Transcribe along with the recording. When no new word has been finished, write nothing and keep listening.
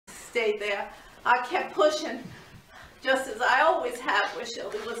stayed there. I kept pushing, just as I always have where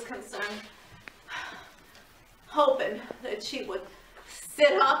Shelby was concerned, hoping that she would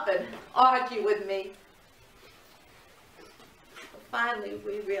sit up and argue with me. But finally,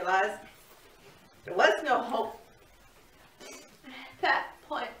 we realized there was no hope. At that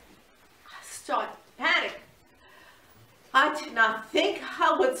point, I started to panic. I did not think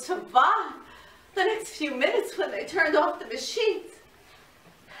I would survive the next few minutes when they turned off the machines.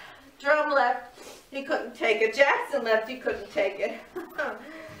 Drum left, he couldn't take it. Jackson left, he couldn't take it.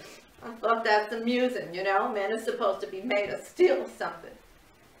 I thought that's amusing, you know. Men are supposed to be made of steel or something.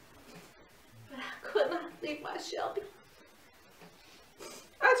 But I could not leave my Shelby.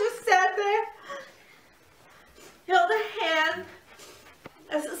 I just sat there, held a hand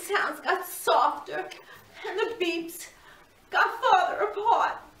as the sounds got softer and the beeps got farther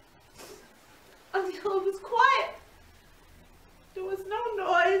apart until it was quiet. There was no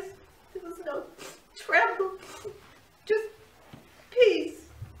noise, there was no tremble, just peace.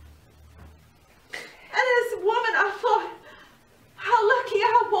 And as a woman, I thought how lucky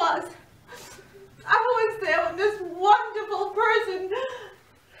I was. I was there when this wonderful person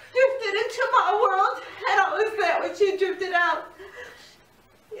drifted into my world, and I was there when she drifted out.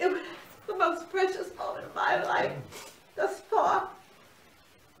 It was the most precious moment of my life thus far.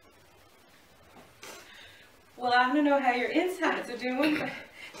 Well, I don't know how your insides are doing, but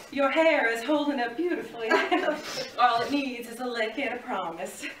your hair is holding up beautifully. All it needs is a lick and a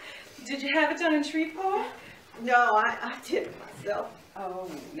promise. Did you have it done in Shreveport? No, I did it myself. Oh,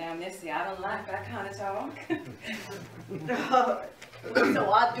 now, Missy, I don't like that kind of talk.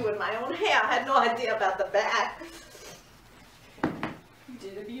 So I'll do it my own hair. I had no idea about the back. You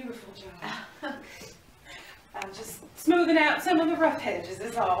did a beautiful job. I'm just smoothing out some of the rough edges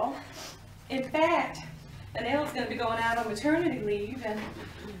is all. In fact, Annelle's going to be going out on maternity leave, and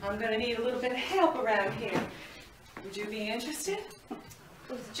I'm going to need a little bit of help around here. Would you be interested? It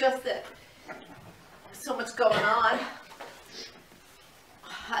was just that there's so much going on.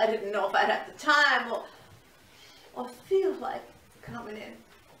 I didn't know if I'd have the time or feel like coming in.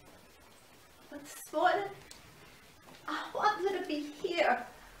 But this morning, I wanted to be here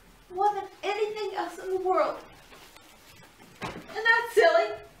more than anything else in the world. Isn't that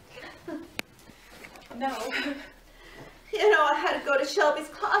silly? No. You know, I had to go to Shelby's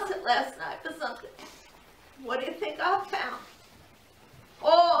closet last night for something. What do you think I found?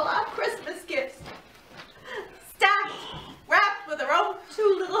 All our Christmas gifts. Stacked, wrapped with her own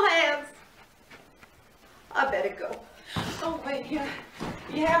two little hands. I better go. Oh, wait,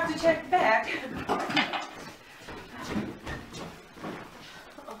 you have to check back.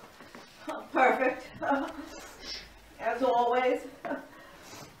 Perfect. As always.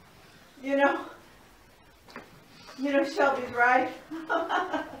 You know, Shelby's right.